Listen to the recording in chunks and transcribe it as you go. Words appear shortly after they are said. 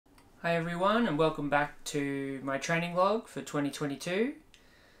Hi everyone, and welcome back to my training log for 2022.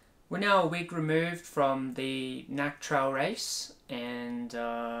 We're now a week removed from the NAC Trail race, and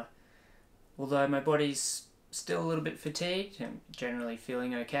although my body's still a little bit fatigued, I'm generally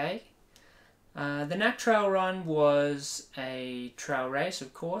feeling okay. The NAC Trail Run was a trail race,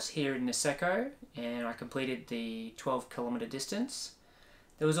 of course, here in Niseko, and I completed the 12 km distance.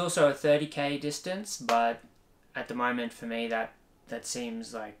 There was also a 30k distance, but at the moment for me that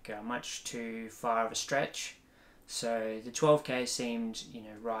seems like much too far of a stretch. So the 12k seemed,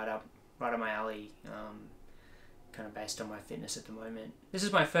 right up my alley, kind of based on my fitness at the moment. This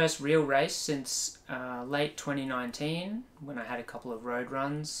is my first real race since late 2019, when I had a couple of road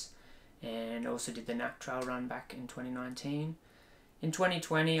runs, and also did the NAC Trail Run back in 2019. In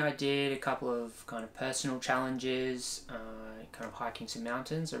 2020, I did a couple of kind of personal challenges, kind of hiking some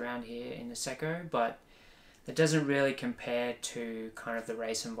mountains around here in Niseko, but it doesn't really compare to kind of the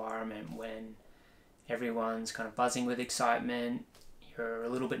race environment when everyone's kind of buzzing with excitement, you're a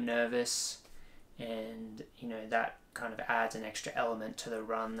little bit nervous, and that kind of adds an extra element to the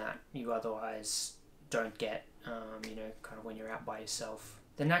run that you otherwise don't get, kind of when you're out by yourself.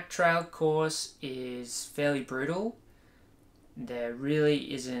 The NAC Trail course is fairly brutal. There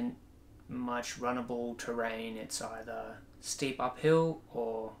really isn't much runnable terrain. It's either steep uphill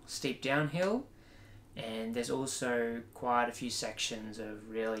or steep downhill. And there's also quite a few sections of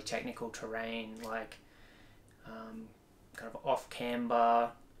really technical terrain, like kind of off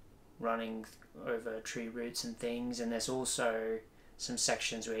camber, running over tree roots and things. And there's also some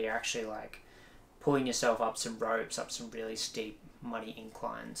sections where you're actually like pulling yourself up some ropes, up some really steep, muddy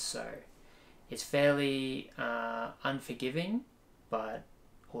inclines. So it's fairly unforgiving, but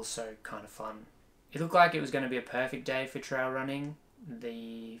also kind of fun. It looked like it was going to be a perfect day for trail running.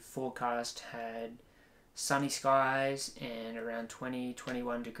 The forecast had sunny skies and around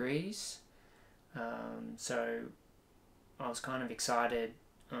 20-21 degrees, so I was kind of excited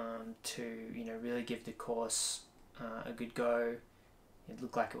to really give the course a good go. It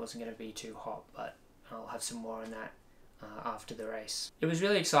looked like it wasn't going to be too hot, but I'll have some more on that after the race. It was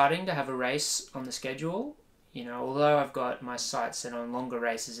really exciting to have a race on the schedule. Although I've got my sights set on longer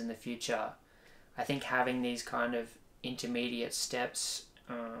races in the future, I think having these kind of intermediate steps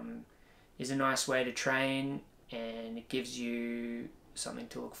is a nice way to train, and it gives you something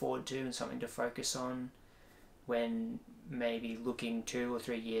to look forward to and something to focus on when maybe looking 2 or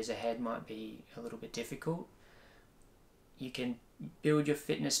 3 years ahead might be a little bit difficult. You can build your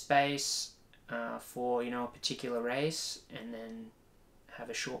fitness base for a particular race, and then have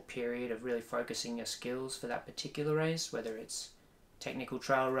a short period of really focusing your skills for that particular race, whether it's technical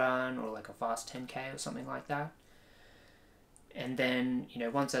trail run or like a fast 10k or something like that. And then,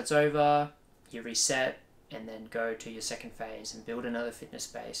 once that's over, you reset and then go to your second phase and build another fitness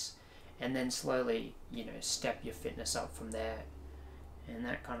base. And then slowly, step your fitness up from there. And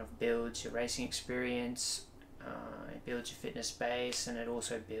that kind of builds your racing experience, it builds your fitness base, and it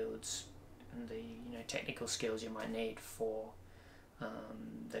also builds the, technical skills you might need for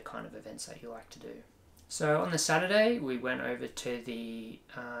the kind of events that you like to do. So on the Saturday, we went over to the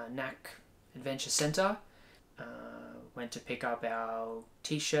NAC Adventure Centre. Went to pick up our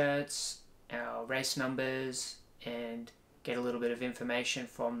t-shirts, our race numbers, and get a little bit of information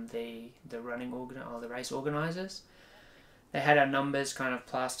from the race organisers. They had our numbers kind of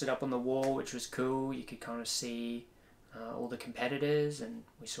plastered up on the wall, which was cool. You could kind of see all the competitors, and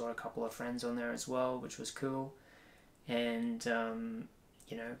we saw a couple of friends on there as well, which was cool. And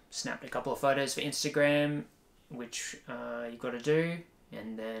snapped a couple of photos for Instagram, which you got to do,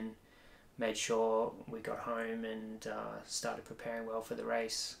 and then made sure we got home and started preparing well for the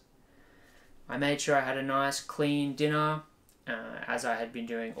race. I made sure I had a nice clean dinner, as I had been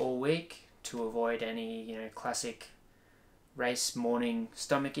doing all week, to avoid any classic race morning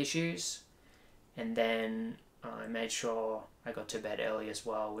stomach issues. And then I made sure I got to bed early as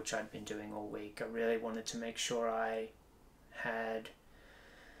well, which I'd been doing all week. I really wanted to make sure I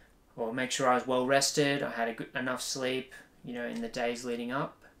was well rested. I had enough sleep, in the days leading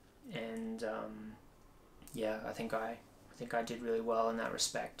up. And I think I did really well in that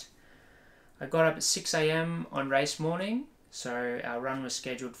respect. I got up at 6 a.m. on race morning, so our run was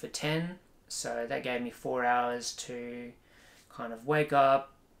scheduled for 10, so that gave me 4 hours to kind of wake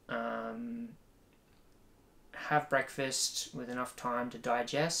up, have breakfast with enough time to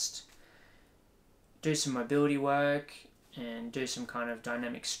digest, do some mobility work, and do some kind of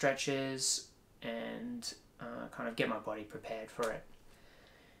dynamic stretches, and kind of get my body prepared for it.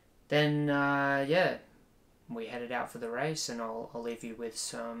 Then, we headed out for the race, and I'll leave you with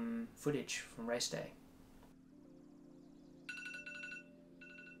some footage from race day.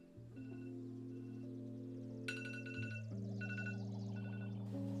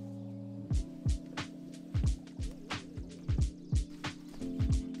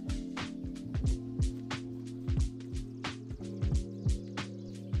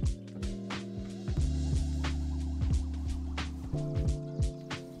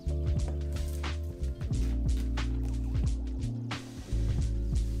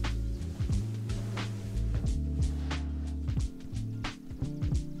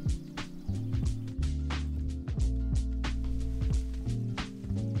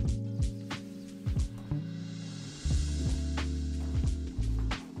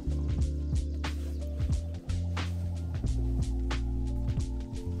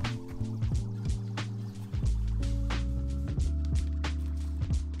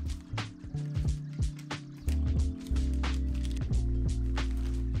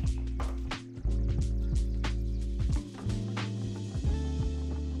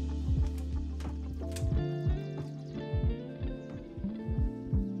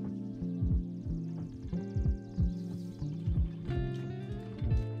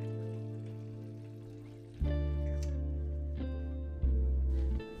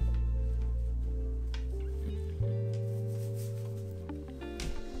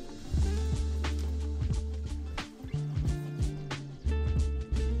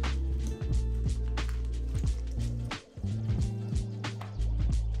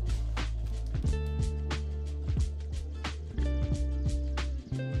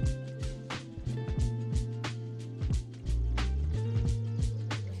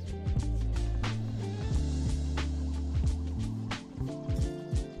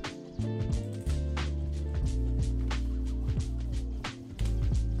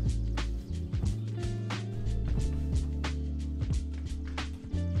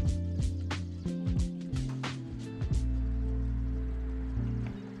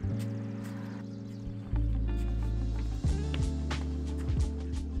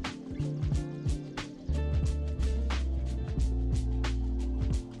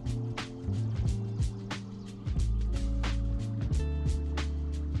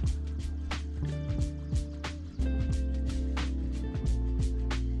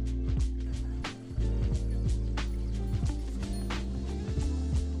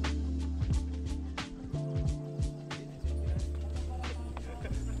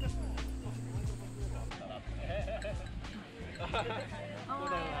 3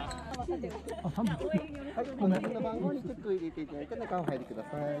匹。はい、お名前の番号にチェックを入れていただいて中をお入りくださ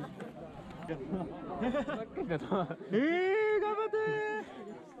い。頑張って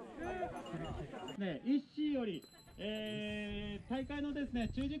ね、1C より、大会のですね、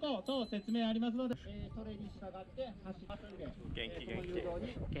注意事項等説明ありますので、それに従って走りますので、元気元気元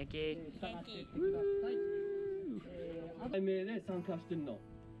気。従っていってください。対名で参加してるの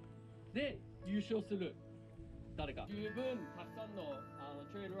で優勝する誰か十分たくさんの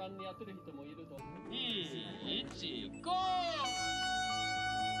トレイルランにやってる人もいると。2、1、ゴー！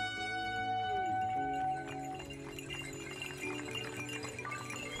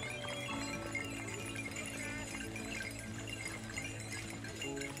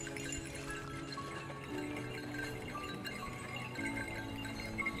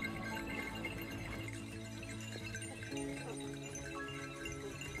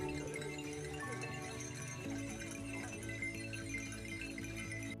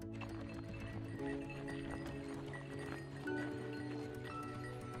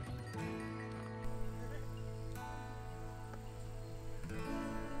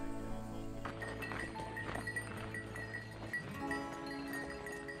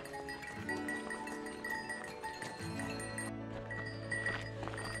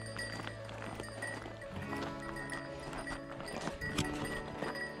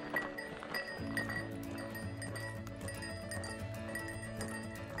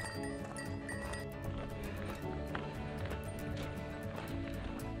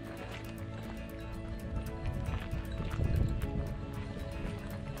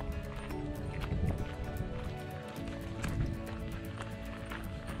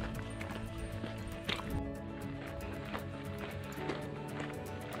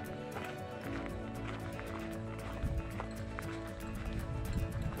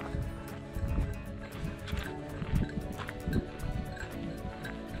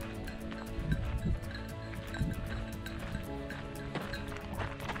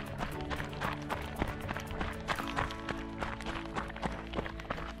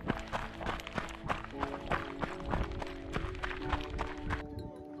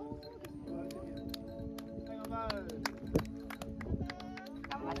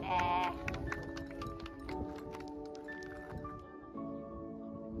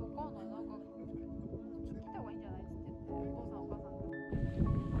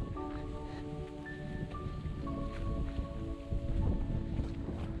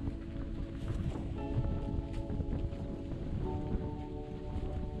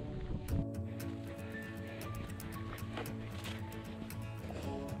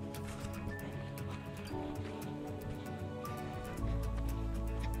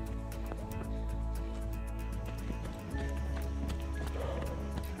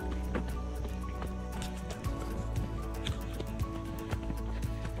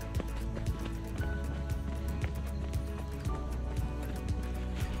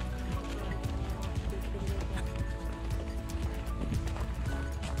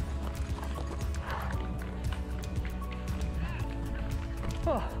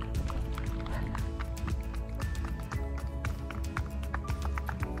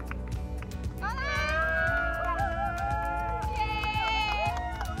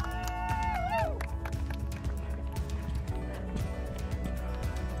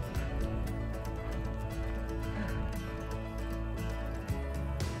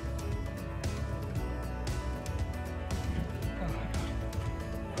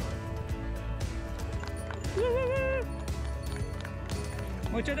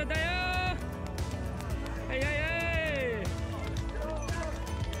もうちょっとだよ。はいはいはい。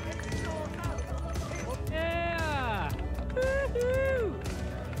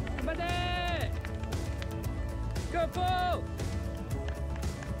頑張れ。ゴーポー。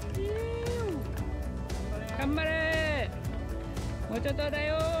頑張れ。もうちょっとだ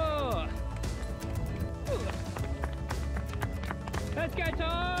よ。Let's go Tom。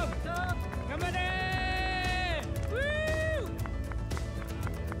頑張れ。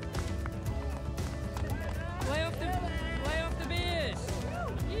Lay off the beers.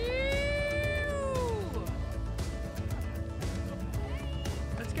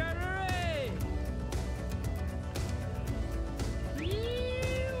 Let's go, Rory.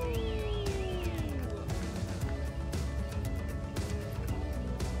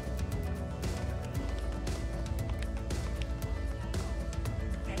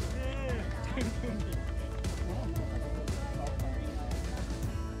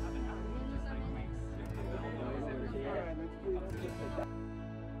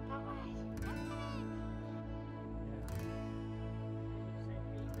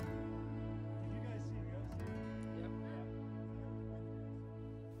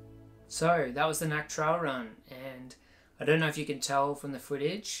 So that was the NAC Trail Run, and I don't know if you can tell from the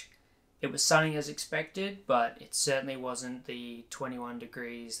footage, it was sunny as expected, but it certainly wasn't the 21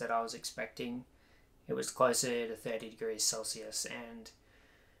 degrees that I was expecting. It was closer to 30 degrees Celsius, and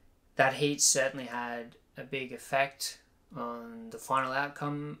that heat certainly had a big effect on the final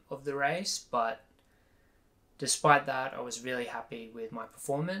outcome of the race, but despite that, I was really happy with my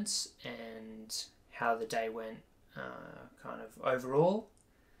performance and how the day went kind of overall.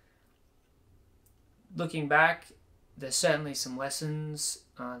 Looking back, there's certainly some lessons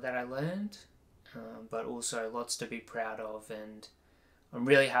that I learned, but also lots to be proud of, and I'm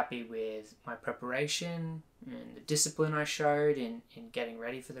really happy with my preparation and the discipline I showed in getting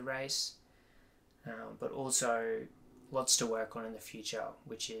ready for the race, but also lots to work on in the future,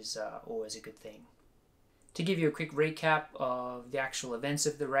 which is always a good thing. To give you a quick recap of the actual events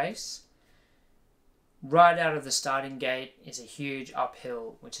of the race, right out of the starting gate is a huge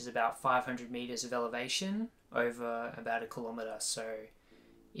uphill, which is about 500 meters of elevation over about 1 kilometer, so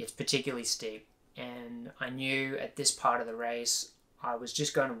it's particularly steep. And I knew at this part of the race I was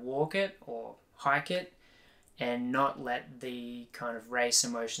just going to walk it or hike it and not let the kind of race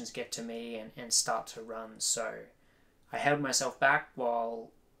emotions get to me and start to run. So I held myself back while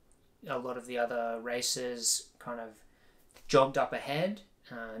a lot of the other racers kind of jogged up ahead,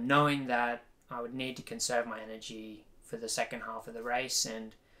 knowing that I would need to conserve my energy for the second half of the race,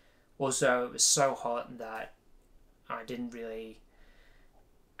 and also it was so hot that I didn't really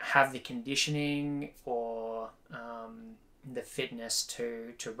have the conditioning or the fitness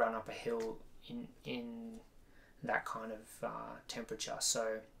to run up a hill in that kind of temperature.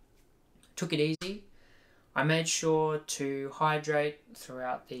 So took it easy. I made sure to hydrate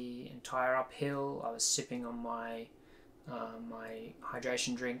throughout the entire uphill. I was sipping on my my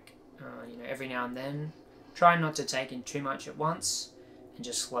hydration drink every now and then, trying not to take in too much at once and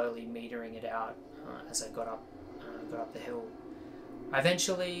just slowly metering it out as I got up the hill. I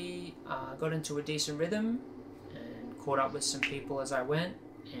eventually got into a decent rhythm and caught up with some people as I went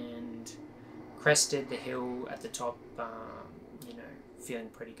and crested the hill at the top, feeling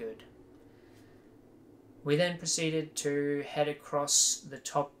pretty good. We then proceeded to head across the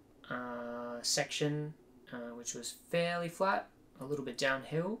top section, which was fairly flat, a little bit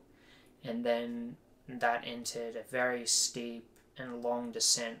downhill, and then that entered a very steep and long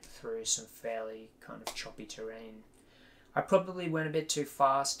descent through some fairly kind of choppy terrain. I probably went a bit too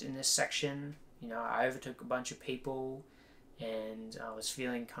fast in this section. I overtook a bunch of people and I was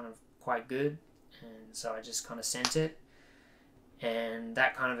feeling kind of quite good, and so I just kind of sent it. And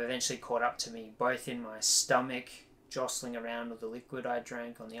that kind of eventually caught up to me, both in my stomach, jostling around with the liquid I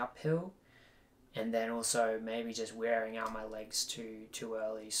drank on the uphill, and then also maybe just wearing out my legs too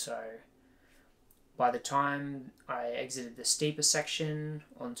early. So by the time I exited the steeper section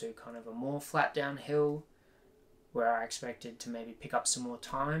onto kind of a more flat downhill, where I expected to maybe pick up some more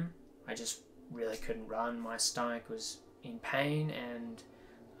time, I just really couldn't run. My stomach was in pain and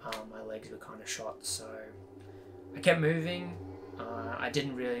my legs were kind of shot. So I kept moving. I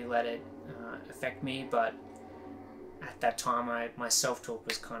didn't really let it affect me, but at that time my self-talk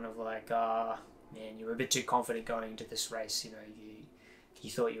was kind of like, man, you were a bit too confident going into this race. You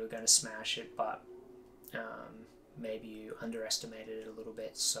thought you were going to smash it, but maybe you underestimated it a little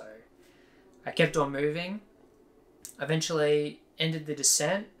bit. So I kept on moving. Eventually ended the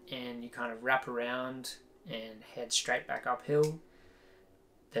descent, and you kind of wrap around and head straight back uphill.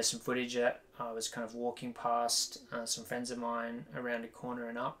 There's some footage that I was kind of walking past some friends of mine around a corner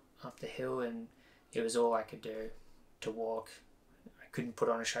and up the hill, and it was all I could do to walk. I couldn't put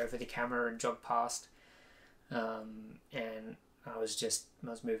on a show for the camera and jog past, and I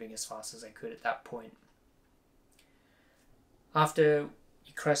was moving as fast as I could at that point. After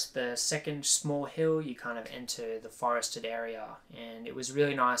you crest the second small hill, you kind of enter the forested area, and it was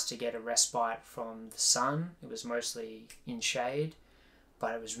really nice to get a respite from the sun. It was mostly in shade,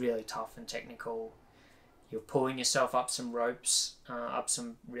 but it was really tough and technical. You're pulling yourself up some ropes, up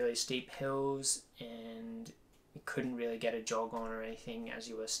some really steep hills, and you couldn't really get a jog on or anything as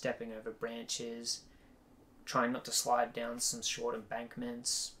you were stepping over branches, trying not to slide down some short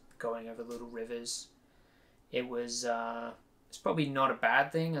embankments, going over little rivers. It's probably not a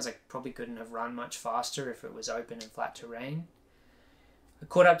bad thing, as I probably couldn't have run much faster if it was open and flat terrain. I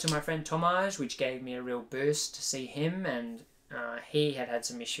caught up to my friend Tomaj, which gave me a real boost to see him, and he had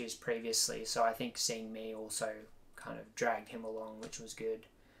some issues previously, so I think seeing me also kind of dragged him along, which was good.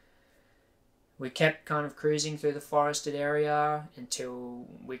 We kept kind of cruising through the forested area until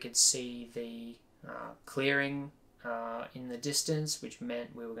we could see the clearing in the distance, which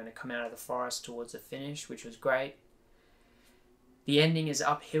meant we were going to come out of the forest towards the finish, which was great. The ending is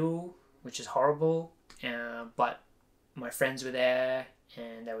uphill which is horrible. But my friends were there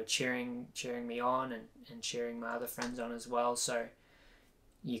and they were cheering me on and cheering my other friends on as well. So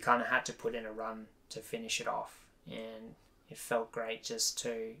you kind of had to put in a run to finish it off, and it felt great just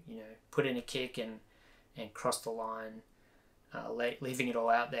to, you know, put in a kick and cross the line, leaving it all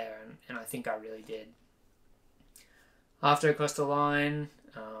out there, and I think I really did. After I crossed the line,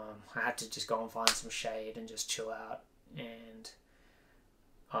 I had to just go and find some shade and just chill out, and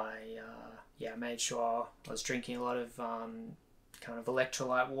I made sure I was drinking a lot of kind of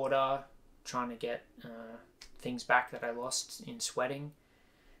electrolyte water, trying to get things back that I lost in sweating,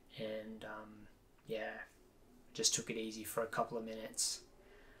 and just took it easy for a couple of minutes.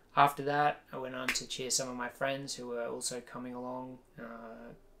 After that, I went on to cheer some of my friends who were also coming along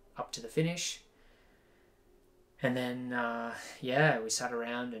up to the finish. And then, we sat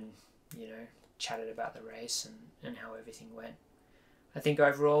around and, you know, chatted about the race and how everything went. I think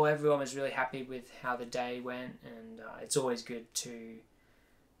overall everyone was really happy with how the day went, and it's always good to,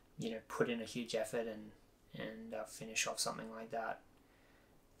 you know, put in a huge effort and finish off something like that.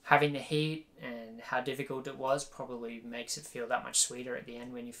 Having the heat and how difficult it was probably makes it feel that much sweeter at the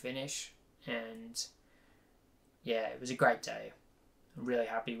end when you finish. And yeah, it was a great day. I'm really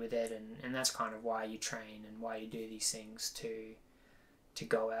happy with it, and that's kind of why you train and why you do these things, to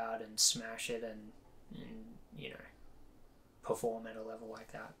go out and smash it and you know, perform at a level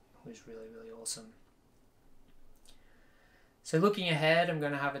like that. It was really, really awesome. So looking ahead, I'm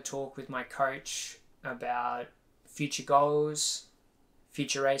going to have a talk with my coach about future goals,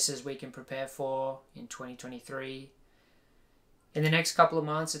 future races we can prepare for in 2023. In the next couple of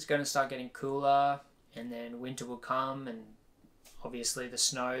months, it's going to start getting cooler, and then winter will come, and obviously the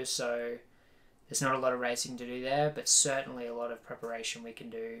snow, so there's not a lot of racing to do there, but certainly a lot of preparation we can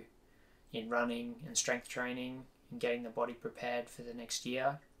do in running and strength training and getting the body prepared for the next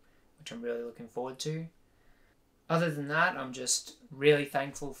year, which I'm really looking forward to. Other than that, I'm just really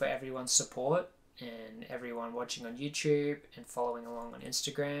thankful for everyone's support and everyone watching on YouTube and following along on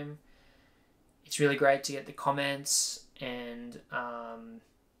Instagram. It's really great to get the comments and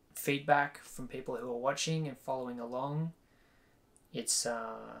feedback from people who are watching and following along. It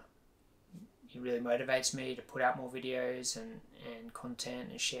really motivates me to put out more videos and content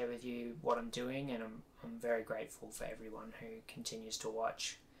and share with you what I'm doing, and I'm very grateful for everyone who continues to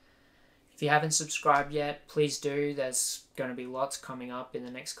watch. If you haven't subscribed yet, please do. There's going to be lots coming up in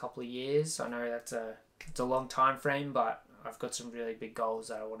the next couple of years. I know it's a long time frame, but I've got some really big goals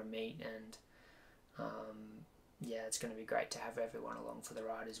that I want to meet, and it's going to be great to have everyone along for the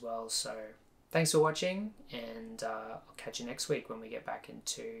ride as well. So thanks for watching, and I'll catch you next week when we get back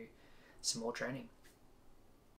into some more training.